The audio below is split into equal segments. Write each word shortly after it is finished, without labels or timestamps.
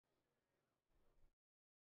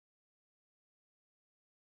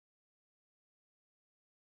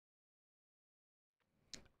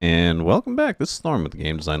And welcome back. This is Storm with the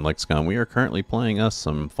Game Design Lexicon. We are currently playing us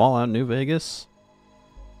some Fallout New Vegas.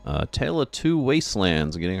 Tale of Two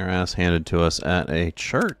Wastelands, getting our ass handed to us at a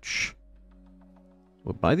church.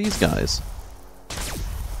 Well, by these guys.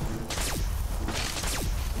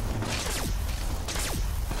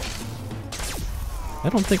 I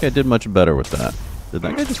don't think I did much better with that. Did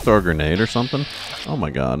that guy just throw a grenade or something? Oh my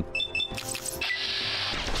god.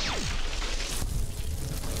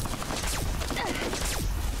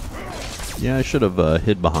 Yeah, I should have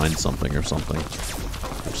hid behind something or something.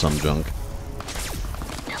 Or some junk.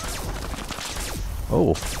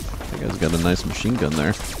 Oh, that guy's got a nice machine gun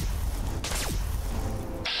there.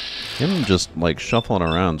 Him just, like, shuffling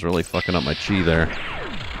around is really fucking up my chi there.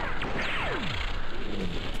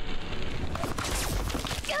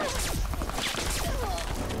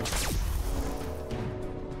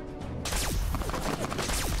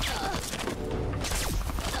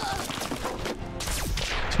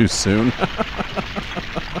 Too soon.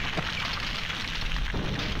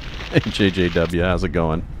 Hey JJW, how's it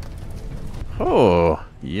going? Oh,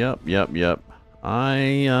 yep.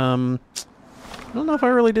 I don't know if I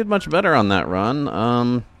really did much better on that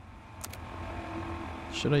run.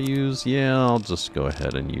 Should I use? Yeah, I'll just go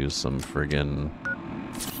ahead and use some friggin'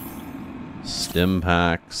 stim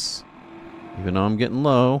packs. Even though I'm getting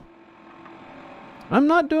low. I'm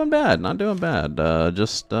not doing bad,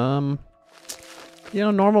 just you know,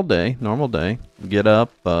 normal day. Get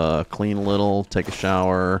up, clean a little, take a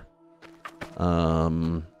shower,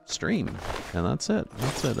 stream, and that's it.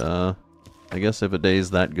 I guess if a day's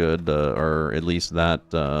that good, or at least that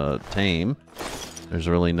tame, there's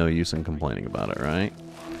really no use in complaining about it, right?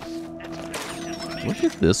 Look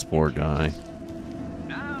at this poor guy.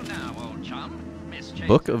 Now, old chum.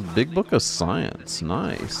 Big Book of Science,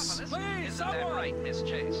 nice. Isn't that right, Miss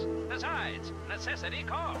Chase? Besides, necessity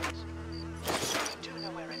calls.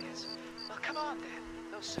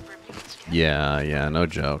 Yeah, no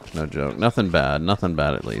joke. Nothing bad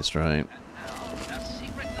at least, right?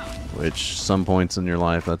 Which, some points in your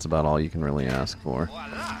life, that's about all you can really ask for.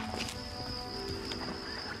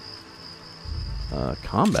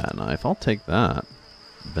 Combat knife, I'll take that.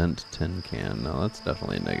 Bent tin can, no, that's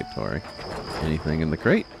definitely a negatory. Anything in the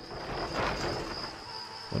crate?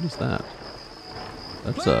 What is that?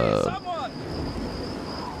 That's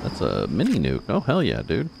a mini nuke. Oh, hell yeah,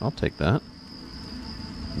 dude. I'll take that.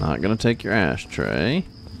 Not gonna take your ashtray.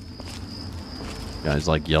 Guy's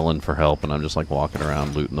like yelling for help, and I'm just like walking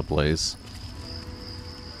around looting the place.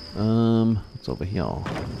 What's over here?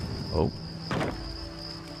 Oh.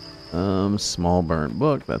 Small burnt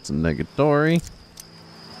book. That's a negatory.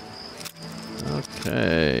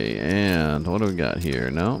 Okay, and what do we got here?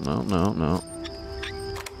 No.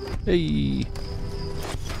 Hey.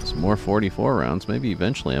 Some more 44 rounds. Maybe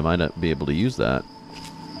eventually I might be able to use that.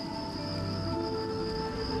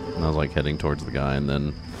 And I was like heading towards the guy and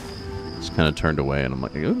then just kind of turned away and I'm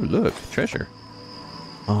like, oh, look, treasure.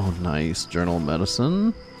 Oh, nice. Journal of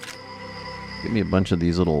Medicine. Give me a bunch of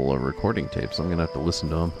these little recording tapes. I'm going to have to listen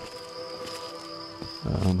to them.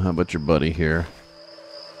 How about your buddy here?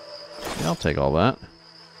 Yeah, I'll take all that.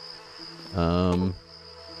 No,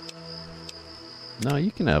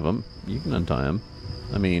 you can have him. You can untie him.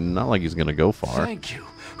 I mean, not like he's going to go far. Thank you.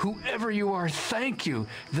 Whoever you are, thank you.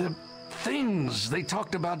 The things they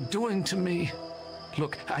talked about doing to me.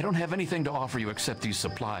 Look, I don't have anything to offer you except these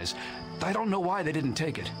supplies. I don't know why they didn't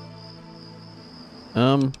take it.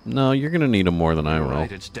 No, you're gonna need them more than I will.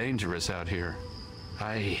 Right, it's dangerous out here.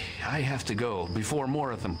 I have to go before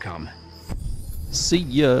more of them come. See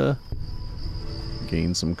ya.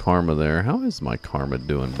 Gain some karma there. How is my karma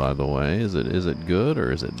doing, by the way? Is it good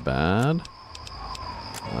or is it bad?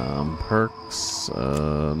 Perks,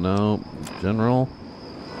 no. General.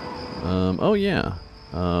 Oh yeah.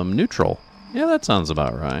 Neutral. Yeah, that sounds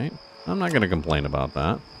about right. I'm not gonna complain about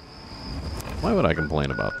that. Why would I complain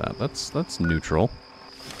about that? That's neutral.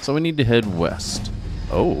 So we need to head west.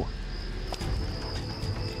 Oh.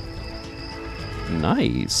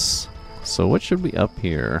 Nice. So what should be up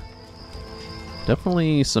here?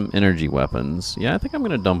 Definitely some energy weapons. Yeah, I think I'm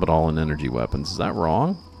gonna dump it all in energy weapons. Is that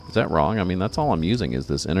wrong? Is that wrong? I mean, that's all I'm using is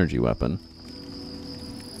this energy weapon.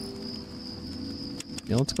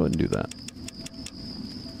 Yeah, let's go ahead and do that.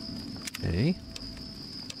 Okay.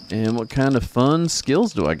 And what kind of fun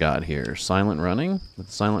skills do I got here? Silent running. With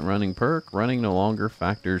the silent running perk, running no longer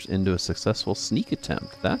factors into a successful sneak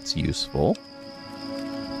attempt. That's useful.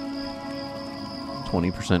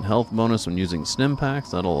 20% health bonus when using stim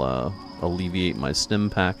packs. That'll alleviate my stim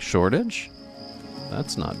pack shortage.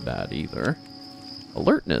 That's not bad either.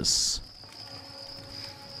 Alertness.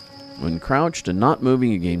 When crouched and not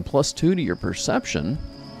moving, you gain +2 to your perception.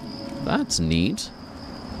 That's neat.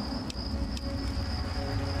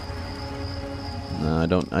 No, I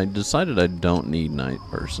don't. I decided I don't need night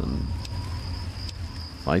person.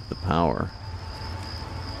 Fight the power.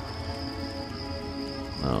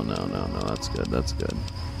 No, no, no, no. That's good. That's good.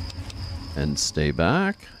 And stay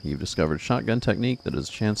back. You've discovered shotgun technique that has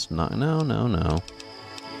a chance to not. No, no, no.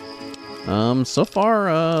 So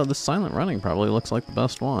far, the silent running probably looks like the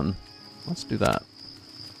best one. Let's do that.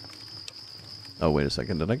 Oh, wait a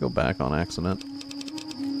second. Did I go back on accident?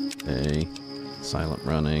 Okay. Silent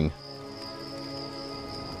running.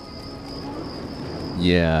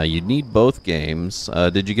 Yeah, you'd need both games.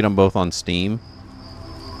 Did you get them both on Steam?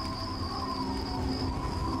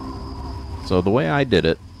 So the way I did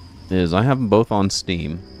it is I have them both on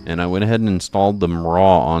Steam, and I went ahead and installed them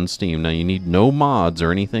raw on Steam. Now you need no mods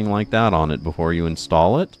or anything like that on it before you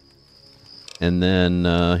install it. And then,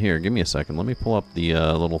 here, give me a second. Let me pull up the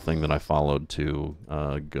little thing that I followed to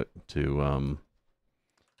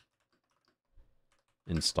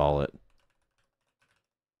install it.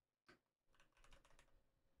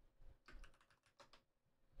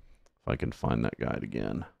 If I can find that guide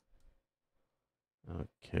again.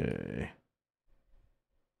 Okay.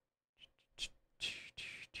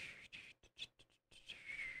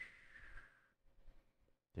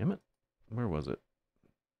 Damn it. Where was it?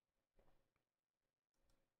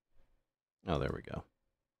 Oh, there we go.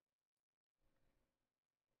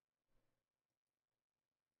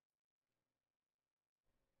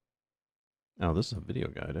 Oh, this is a video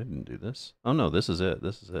guide. I didn't do this. Oh, no, this is it.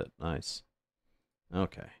 This is it. Nice.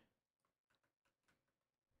 Okay.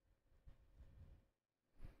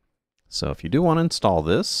 So if you do want to install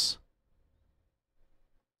this,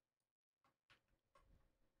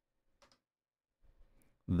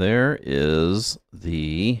 there is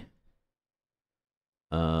the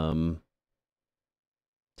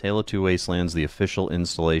Tale of Two Wastelands, the official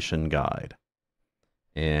installation guide.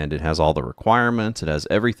 And it has all the requirements. It has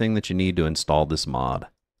everything that you need to install this mod.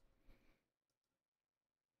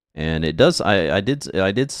 And it does. I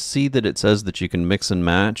did see that it says that you can mix and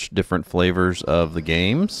match different flavors of the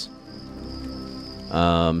games.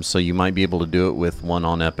 So you might be able to do it with one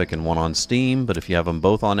on Epic and one on Steam. But if you have them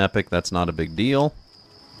both on Epic, that's not a big deal.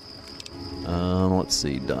 Let's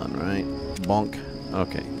see. Done, right? Bonk.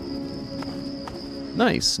 Okay.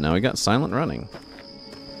 Nice. Now we got silent running.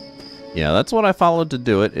 Yeah, that's what I followed to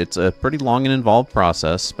do it. It's a pretty long and involved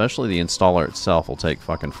process, especially the installer itself will take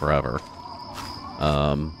fucking forever.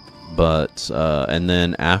 And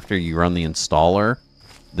then after you run the installer,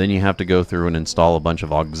 then you have to go through and install a bunch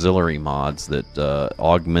of auxiliary mods that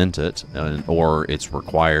augment it, or it's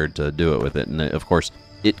required to do it with it. And of course,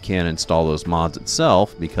 it can't install those mods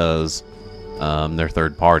itself because they're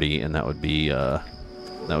third party, and that would be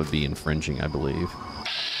infringing, I believe.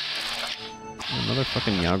 Another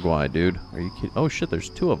fucking Yaguai, dude. Are you kidding? Oh shit, there's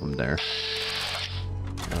two of them there.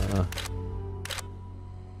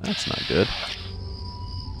 That's not good.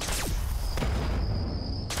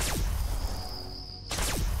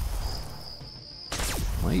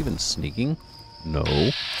 Am I even sneaking? No.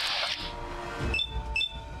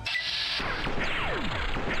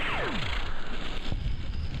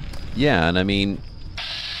 Yeah, and I mean,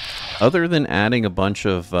 other than adding a bunch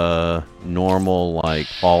of normal, like,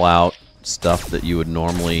 Fallout stuff that you would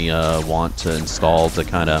normally want to install to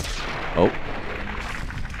kind of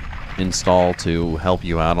install to help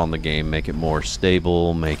you out on the game, make it more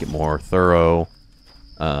stable, make it more thorough,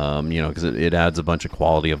 you know, because it adds a bunch of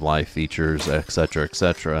quality of life features, etc.,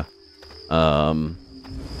 etc.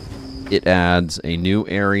 It adds a new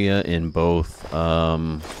area in both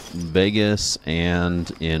Vegas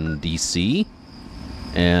and in DC.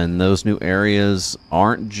 And those new areas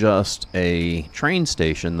aren't just a train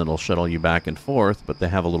station that'll shuttle you back and forth, but they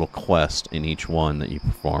have a little quest in each one that you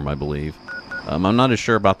perform, I believe. I'm not as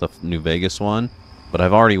sure about the New Vegas one, but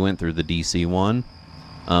I've already went through the DC one.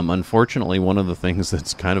 Unfortunately, one of the things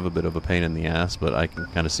that's kind of a bit of a pain in the ass, but I can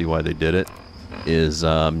kind of see why they did it, is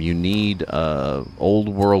you need old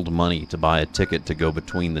world money to buy a ticket to go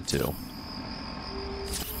between the two.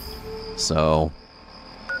 So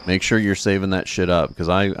make sure you're saving that shit up, because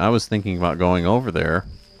I was thinking about going over there,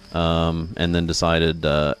 and then decided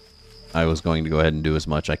I was going to go ahead and do as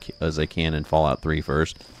much as I can in Fallout 3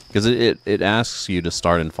 first, because it asks you to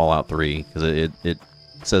start in Fallout 3, because it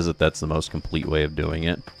says that that's the most complete way of doing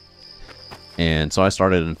it. And so I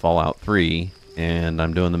started in Fallout 3, and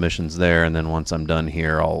I'm doing the missions there, and then once I'm done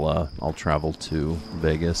here, I'll travel to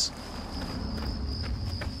Vegas.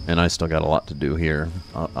 And I still got a lot to do here,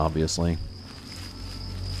 obviously.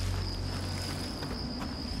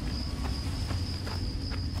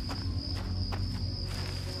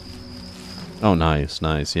 Oh, nice,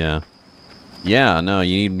 nice, yeah. Yeah, no,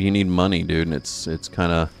 you need money, dude, and it's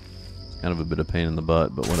kind of a bit of pain in the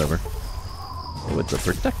butt, but whatever. Oh, it's a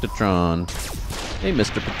Protectatron. Hey,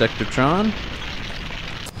 Mr. Protectatron.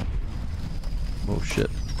 Oh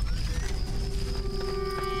shit.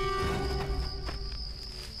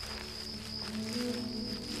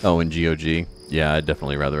 Oh, in GOG? Yeah, I'd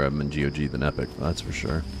definitely rather have him in GOG than Epic, that's for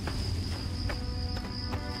sure.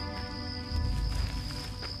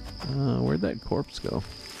 Where'd that corpse go?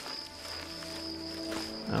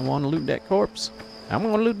 I want to loot that corpse. I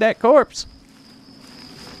want to loot that corpse.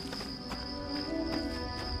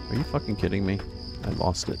 Are you fucking kidding me? I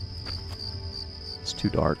lost it. It's too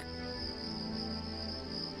dark.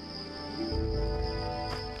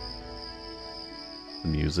 The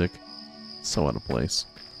music. So out of place.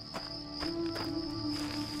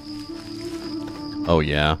 Oh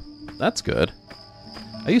yeah. That's good.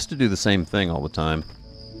 I used to do the same thing all the time.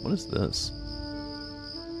 What is this?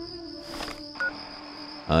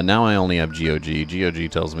 Now I only have GOG. GOG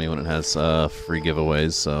tells me when it has free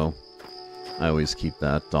giveaways, so I always keep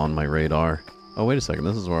that on my radar. Oh, wait a second.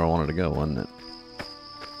 This is where I wanted to go, wasn't it?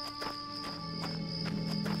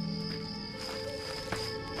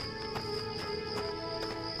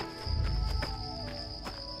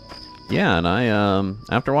 Yeah, and I,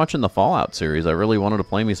 after watching the Fallout series, I really wanted to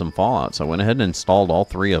play me some Fallout, so I went ahead and installed all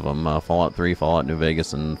three of them, Fallout 3, Fallout New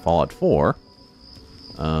Vegas, and Fallout 4.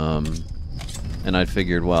 And I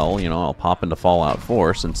figured, well, you know, I'll pop into Fallout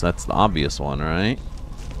 4, since that's the obvious one, right?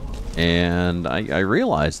 And I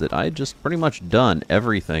realized that I had just pretty much done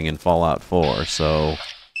everything in Fallout 4, so,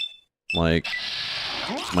 like,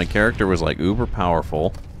 my character was, like, uber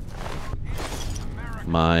powerful.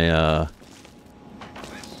 My,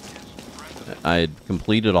 I had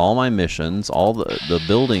completed all my missions, all the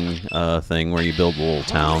building thing where you build little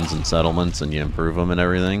towns and settlements and you improve them and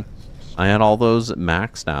everything. I had all those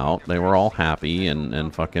maxed out. They were all happy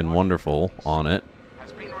and fucking wonderful on it.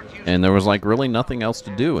 And there was like really nothing else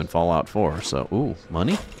to do in Fallout 4. So, ooh,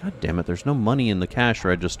 money? God damn it, there's no money in the cash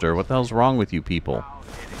register. What the hell's wrong with you people?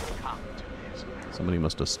 Somebody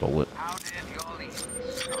must have stole it.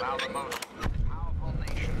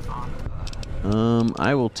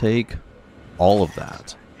 I will take all of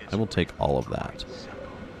that. I will take all of that.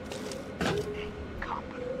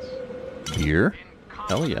 Beer?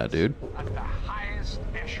 Hell yeah, dude.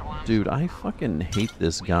 Dude, I fucking hate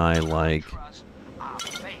this guy like...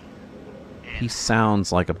 He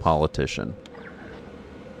sounds like a politician.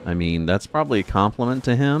 I mean, that's probably a compliment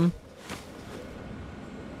to him.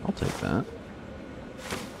 I'll take that.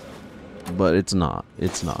 But it's not.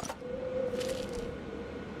 It's not.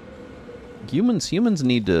 Humans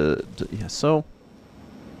need to yeah, so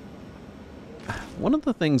one of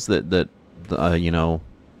the things that you know,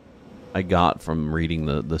 I got from reading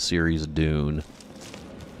the series Dune,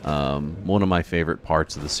 one of my favorite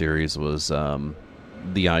parts of the series was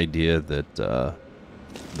the idea that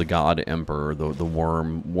the god emperor, the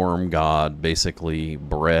worm god, basically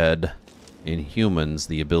bred in humans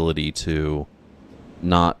the ability to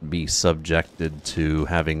not be subjected to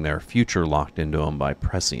having their future locked into them by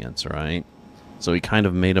prescience, right? So he kind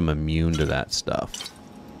of made them immune to that stuff.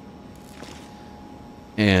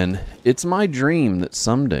 And it's my dream that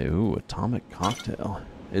someday... Ooh, atomic cocktail.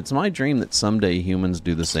 It's my dream that someday humans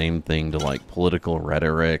do the same thing to, like, political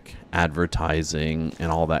rhetoric, advertising,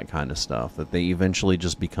 and all that kind of stuff. That they eventually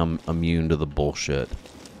just become immune to the bullshit.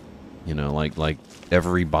 You know, like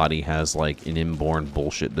everybody has, like, an inborn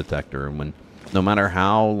bullshit detector. And when... No matter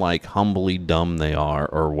how, like, humbly dumb they are,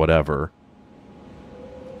 or whatever.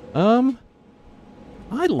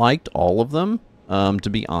 I liked all of them, to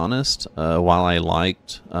be honest. While I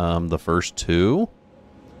liked the first two,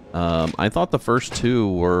 I thought the first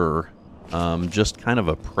two were just kind of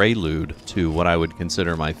a prelude to what I would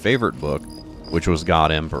consider my favorite book, which was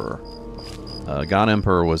God Emperor. God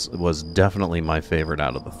Emperor was definitely my favorite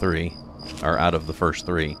out of the three, or out of the first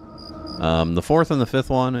three. The fourth and the fifth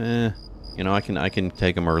one, you know, I can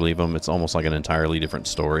take them or leave them. It's almost like an entirely different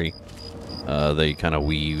story. They kind of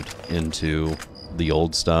weaved into the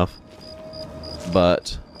old stuff.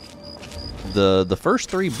 But the first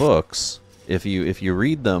three books, if you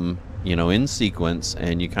read them, you know, in sequence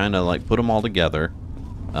and you kind of like put them all together,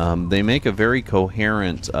 they make a very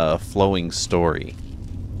coherent, flowing story.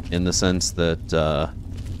 In the sense that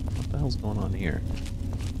what the hell's going on here?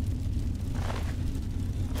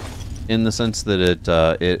 In the sense that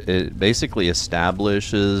it basically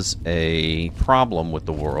establishes a problem with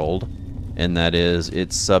the world, and that is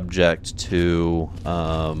it's subject to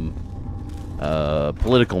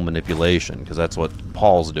political manipulation, because that's what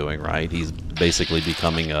Paul's doing, right? He's basically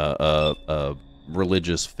becoming a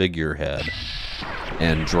religious figurehead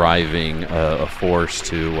and driving a force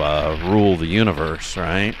to rule the universe,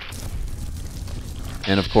 right?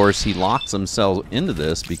 And of course, he locks himself into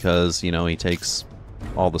this because, you know, he takes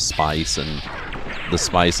all the spice, and the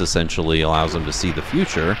spice essentially allows him to see the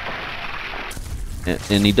future.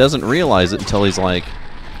 And he doesn't realize it until he's like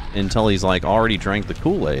already drank the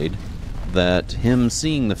Kool-Aid, that him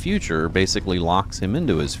seeing the future basically locks him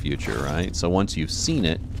into his future, right? So once you've seen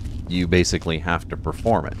it, you basically have to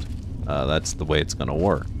perform it. That's the way it's going to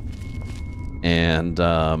work.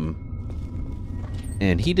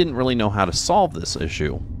 And he didn't really know how to solve this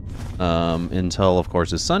issue until, of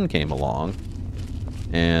course, his son came along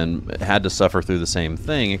and had to suffer through the same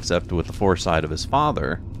thing, except with the foresight of his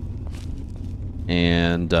father.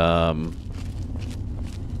 And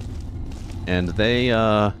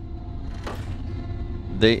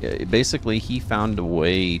they basically, he found a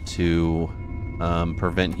way to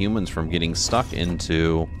prevent humans from getting stuck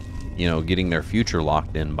into, you know, getting their future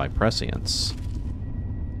locked in by prescience.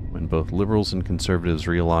 When both liberals and conservatives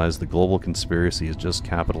realize the global conspiracy is just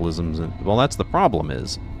capitalism, well, that's the problem,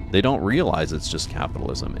 is they don't realize it's just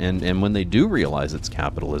capitalism. And when they do realize it's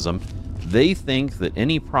capitalism, they think that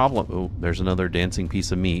any problem... Oh, there's another dancing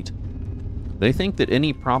piece of meat. They think that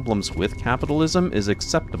any problems with capitalism is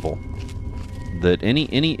acceptable. That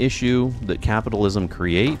any issue that capitalism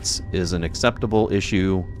creates is an acceptable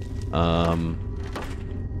issue to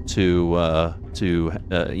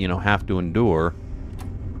you know, have to endure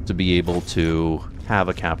to be able to have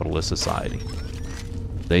a capitalist society.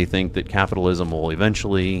 They think that capitalism will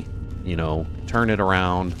eventually, you know, turn it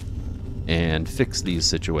around and fix these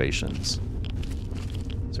situations.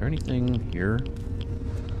 Is there anything here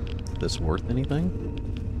that's worth anything?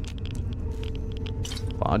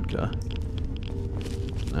 Vodka.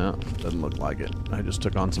 No, doesn't look like it. I just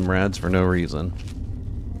took on some rads for no reason.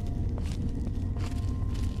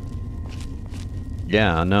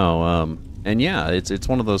 Yeah, no, and yeah, it's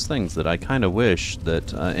one of those things that I kind of wish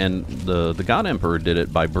that, and the God Emperor did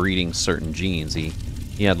it by breeding certain genes. He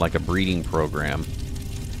had like a breeding program.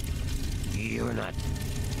 You're not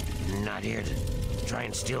here to try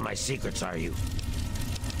and steal my secrets, are you?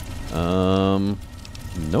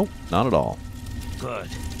 Nope, not at all. Good.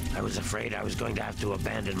 I was afraid I was going to have to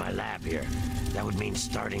abandon my lab here. That would mean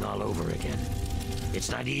starting all over again. It's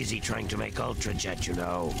not easy trying to make Ultrajet, you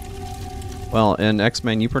know. Well, and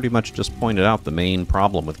X-Men, you pretty much just pointed out the main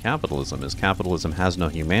problem with capitalism, is capitalism has no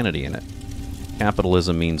humanity in it.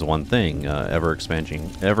 Capitalism means one thing,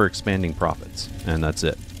 ever-expanding profits, and that's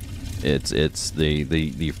it. It's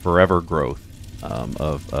the forever growth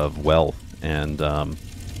of wealth, and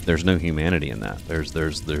there's no humanity in that. There's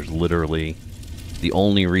literally the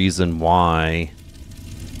only reason why,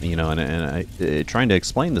 you know, and I trying to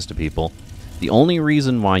explain this to people, the only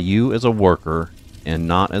reason why you as a worker and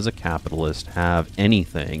not as a capitalist have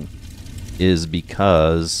anything is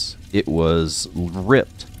because it was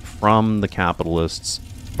ripped from the capitalists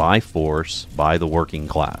by force by the working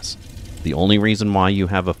class. The only reason why you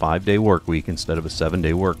have a 5-day work week instead of a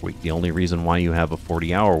 7-day work week, the only reason why you have a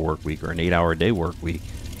 40-hour work week or an 8-hour day work week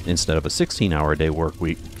instead of a 16-hour day work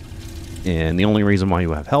week, and the only reason why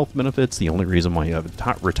you have health benefits, the only reason why you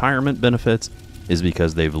have retirement benefits, is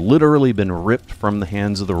because they've literally been ripped from the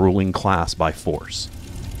hands of the ruling class by force.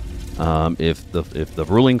 If the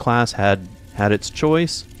ruling class had its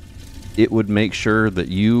choice, it would make sure that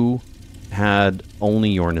you had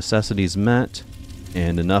only your necessities met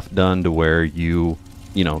and enough done to where you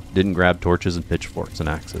know, didn't grab torches and pitchforks and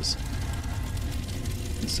axes.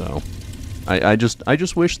 So, I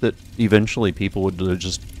just wish that eventually people would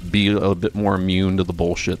just be a bit more immune to the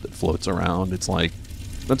bullshit that floats around. It's like,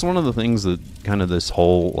 that's one of the things that kind of this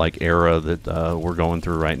whole like era that we're going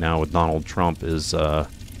through right now with Donald Trump is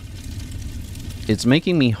it's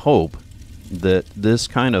making me hope that this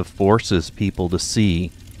kind of forces people to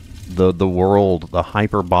see the world, the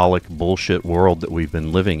hyperbolic bullshit world that we've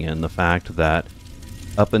been living in. The fact that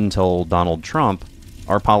up until Donald Trump,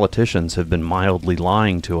 our politicians have been mildly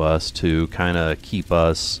lying to us to kind of keep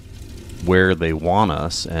us where they want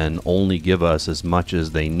us and only give us as much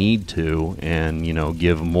as they need to, and, you know,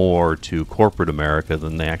 give more to corporate America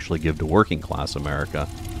than they actually give to working class America.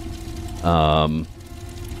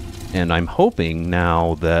 And I'm hoping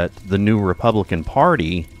now that the new Republican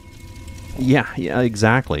Party, yeah,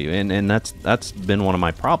 exactly, and that's been one of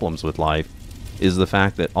my problems with life, is the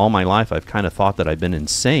fact that all my life I've kind of thought that I've been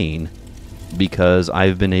insane because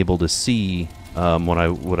I've been able to see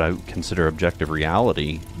what I consider objective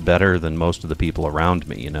reality better than most of the people around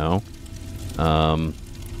me, you know. I'm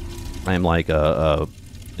like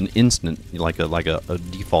an instant, like a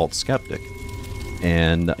default skeptic.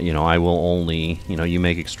 And, you know, I will only, you know, you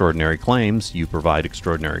make extraordinary claims, you provide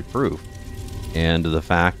extraordinary proof. And the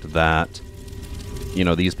fact that, you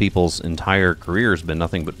know, these people's entire career has been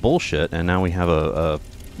nothing but bullshit, and now we have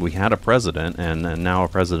we had a president, and now a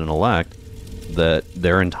president-elect, that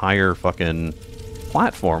their entire fucking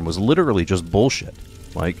platform was literally just bullshit.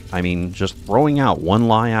 Like, I mean, just throwing out one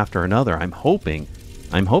lie after another. I'm hoping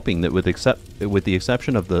that with the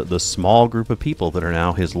exception of the small group of people that are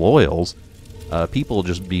now his loyals, people will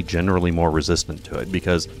just be generally more resistant to it,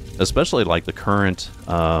 because especially like the current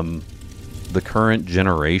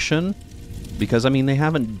generation, because I mean they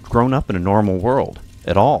haven't grown up in a normal world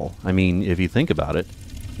at all. I mean, if you think about it,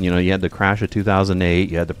 you know, you had the crash of 2008,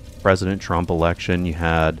 you had the President Trump election, you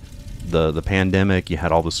had the pandemic, you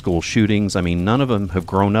had all the school shootings. I mean, none of them have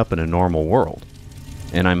grown up in a normal world.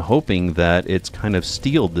 And I'm hoping that it's kind of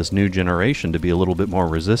steeled this new generation to be a little bit more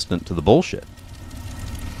resistant to the bullshit.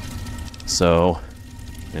 So,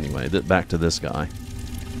 anyway, back to this guy.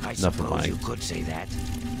 I suppose you could say that.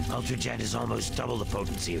 Ultrajet is almost double the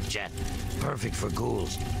potency of Jet. Perfect for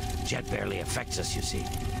ghouls. Jet barely affects us, you see.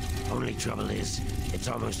 Only trouble is, it's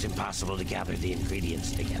almost impossible to gather the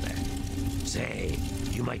ingredients together. Say,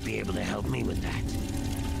 you might be able to help me with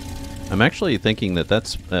that. I'm actually thinking that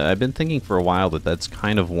that's... I've been thinking for a while that that's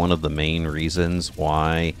kind of one of the main reasons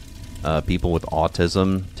why people with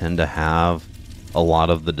autism tend to have a lot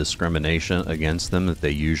of the discrimination against them that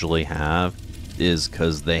they usually have, is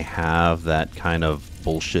because they have that kind of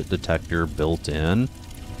bullshit detector built in.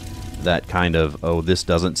 That kind of, oh, this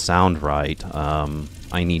doesn't sound right,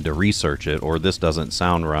 I need to research it, or this doesn't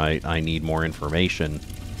sound right, I need more information,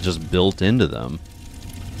 just built into them.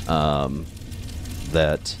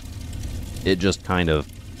 That it just kind of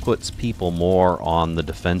puts people more on the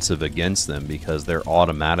defensive against them, because they're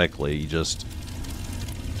automatically just,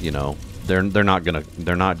 you know, they're not gonna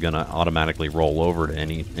automatically roll over to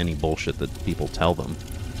any bullshit that people tell them.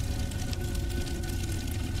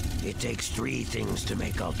 It takes 3 things to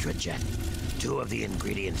make Ultrajet. 2 of the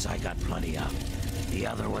ingredients I got plenty of. The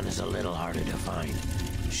other one is a little harder to find.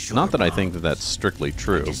 Sure, not that I think that that's strictly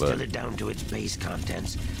true, distill but it down to its base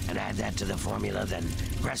contents and add that to the formula, then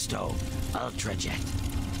presto, Ultrajet.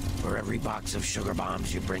 For every box of sugar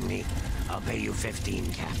bombs you bring me, I'll pay you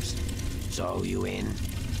 15 caps. So, you in?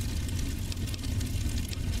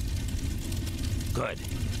 Good.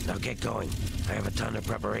 Now get going. I have a ton of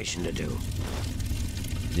preparation to do.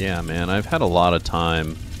 yeah, man, I've had a lot of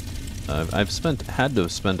time. I've had to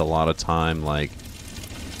have spent a lot of time, like,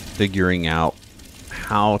 figuring out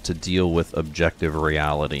how to deal with objective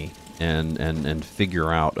reality and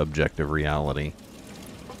figure out objective reality.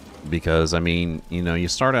 Because, I mean, you know, you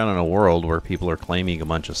start out in a world where people are claiming a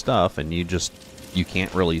bunch of stuff, and you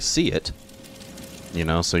can't really see it. You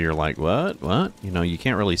know, so you're like, what? You know, you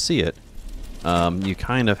can't really see it. You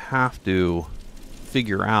kind of have to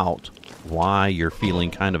figure out why you're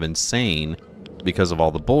feeling kind of insane because of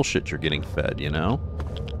all the bullshit you're getting fed, you know?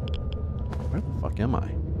 Where the fuck am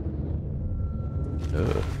I?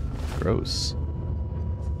 Ugh, gross.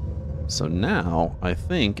 So now, I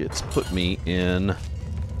think it's put me in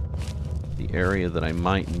the area that I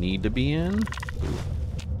might need to be in. Ooh.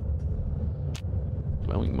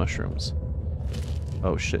 Glowing mushrooms.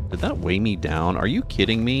 Oh shit, did that weigh me down? Are you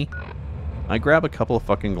kidding me? I grab a couple of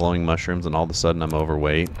fucking glowing mushrooms and all of a sudden I'm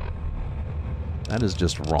overweight. That is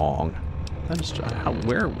just wrong. That is just,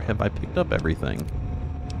 where have I picked up everything?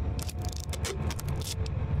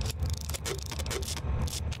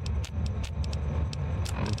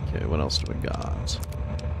 Okay, what else do we got?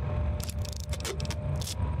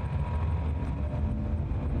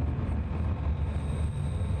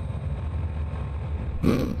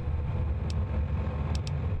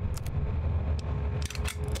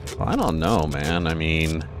 I don't know, man. I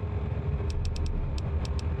mean,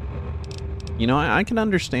 you know, I can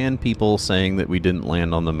understand people saying that we didn't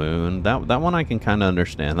land on the moon. That one I can kind of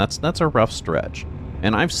understand. That's a rough stretch.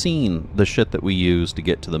 And I've seen the shit that we use to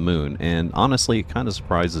get to the moon, and honestly, it kind of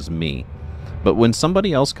surprises me. But when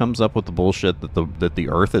somebody else comes up with the bullshit that the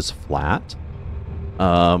Earth is flat,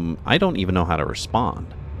 I don't even know how to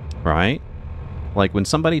respond, right? Like, when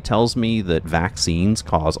somebody tells me that vaccines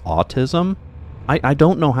cause autism, I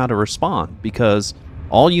don't know how to respond, because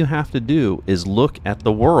all you have to do is look at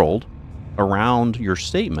the world around your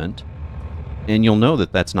statement, and you'll know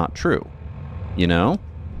that that's not true, you know?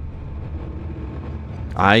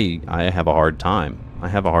 I have a hard time. I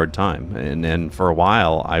have a hard time. And for a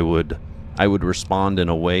while, I would respond in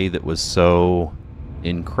a way that was so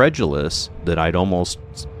incredulous that I'd almost...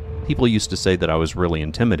 People used to say that I was really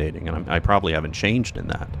intimidating, and I probably haven't changed in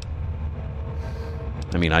that.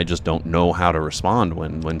 I mean, I just don't know how to respond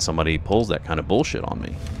when somebody pulls that kind of bullshit on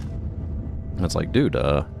me. And it's like, dude,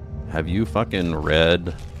 have you fucking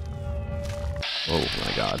read... Oh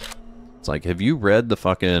my god. It's like, have you read the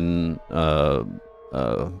fucking, why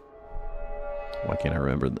can't I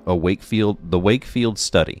remember? The Wakefield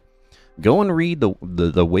study. Go and read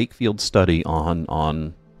the Wakefield study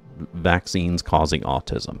on vaccines causing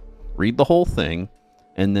autism. Read the whole thing,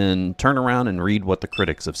 and then turn around and read what the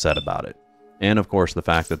critics have said about it. And, of course, the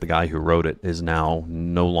fact that the guy who wrote it is now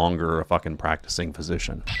no longer a fucking practicing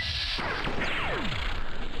physician.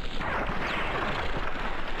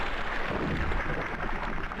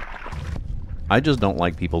 I just don't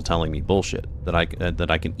like people telling me bullshit that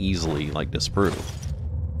I can easily, like, disprove.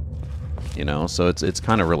 You know, so it's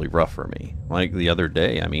kind of really rough for me. Like the other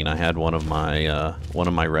day, I mean, I had one of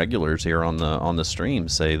my regulars here on the stream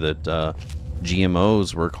say that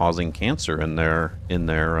GMOs were causing cancer in their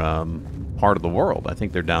part of the world. I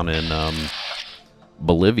think they're down in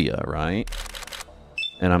Bolivia, right?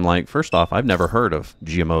 And I'm like, first off, I've never heard of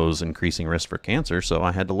GMOs increasing risk for cancer, so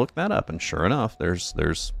I had to look that up. And sure enough,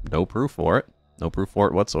 there's no proof for it. No proof for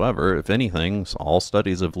it whatsoever. If anything, all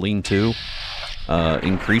studies have leaned to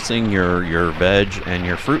increasing your veg and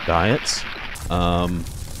your fruit diets,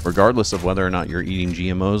 regardless of whether or not you're eating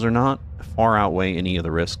GMOs or not, far outweigh any of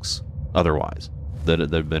the risks otherwise that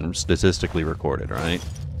have been statistically recorded, right?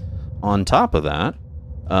 On top of that,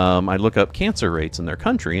 I look up cancer rates in their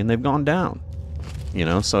country, and they've gone down. You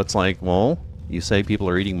know, so it's like, well, you say people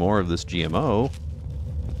are eating more of this GMO,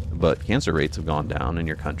 but cancer rates have gone down in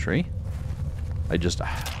your country. I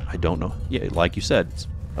don't know. Yeah, like you said.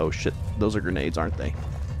 Oh shit, those are grenades, aren't they?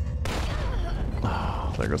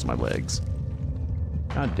 Oh, there goes my legs.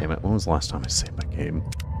 God damn it, when was the last time I saved my game?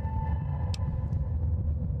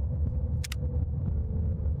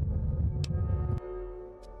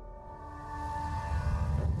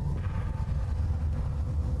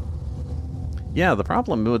 Yeah, the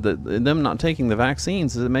problem with them not taking the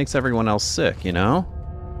vaccines is it makes everyone else sick, you know?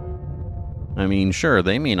 I mean, sure,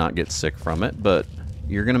 they may not get sick from it, but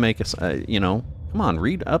you're gonna make us, you know, come on,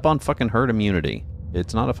 read up on fucking herd immunity.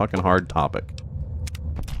 It's not a fucking hard topic.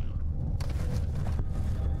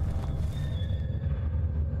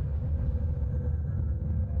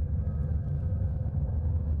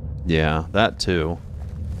 Yeah, that too.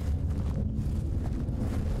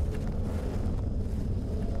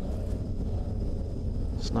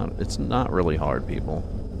 It's not really hard, people.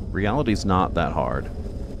 Reality's not that hard.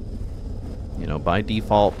 You know, by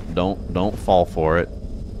default, don't fall for it.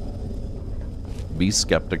 Be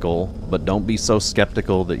skeptical, but don't be so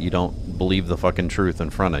skeptical that you don't believe the fucking truth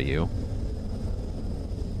in front of you.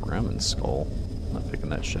 Ramen skull. I'm not picking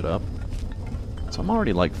that shit up. So I'm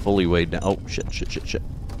already like fully weighed down. Oh, shit.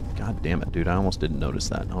 God damn it, dude. I almost didn't notice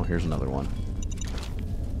that. Oh, here's another one.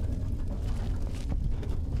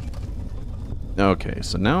 Okay,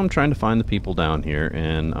 so now I'm trying to find the people down here,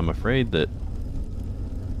 and I'm afraid that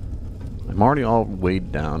I'm already all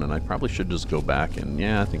weighed down, and I probably should just go back and...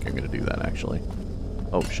 Yeah, I think I'm going to do that, actually.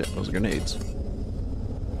 Oh, shit, those are grenades.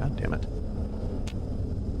 God damn it.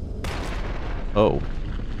 Oh.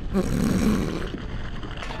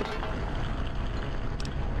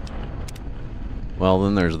 Well,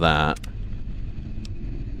 then there's that.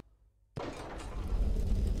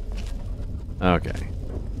 Okay.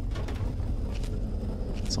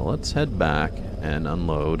 So let's head back and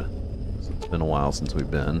unload. It's been a while since we've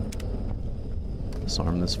been.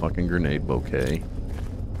 Disarm this fucking grenade bouquet.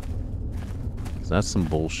 'Cause that's some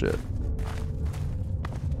bullshit.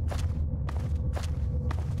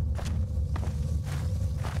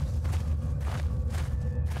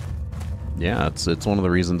 Yeah, it's one of the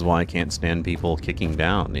reasons why I can't stand people kicking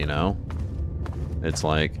down, you know? It's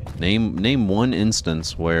like, name one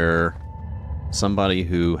instance where somebody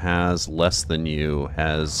who has less than you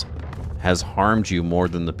has harmed you more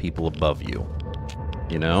than the people above you.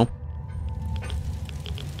 You know?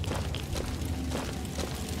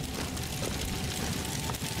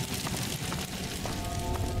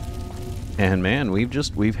 And man,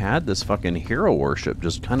 we've had this fucking hero worship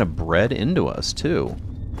just kind of bred into us too.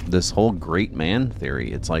 This whole great man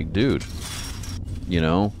theory. It's like, dude, you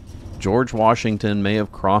know, George Washington may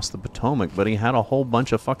have crossed the Potomac, but he had a whole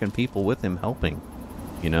bunch of fucking people with him helping.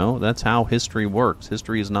 You know, that's how history works.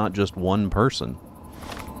 History is not just one person.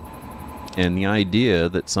 And the idea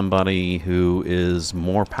that somebody who is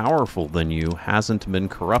more powerful than you hasn't been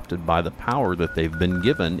corrupted by the power that they've been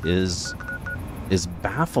given is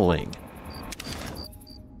baffling.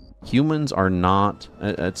 Humans are not...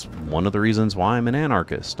 That's one of the reasons why I'm an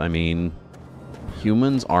anarchist. I mean,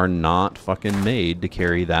 humans are not fucking made to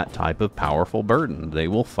carry that type of powerful burden. They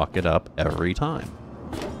will fuck it up every time.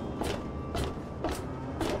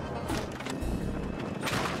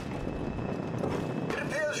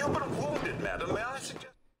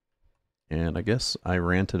 I guess I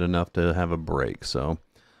ranted enough to have a break, so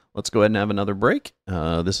let's go ahead and have another break.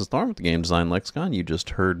 This is Thorn with the Game Design Lexicon. You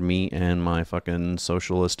just heard me and my fucking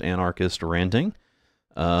socialist anarchist ranting.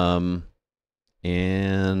 Yeah,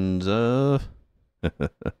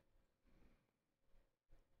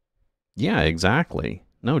 exactly.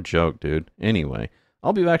 No joke, dude. Anyway,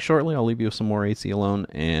 I'll be back shortly. I'll leave you with some more AC alone.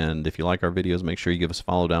 And if you like our videos, make sure you give us a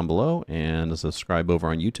follow down below and subscribe over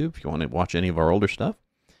on YouTube if you want to watch any of our older stuff.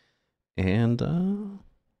 And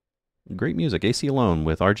great music. AC Alone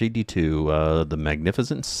with RJD2, The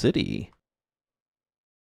Magnificent City.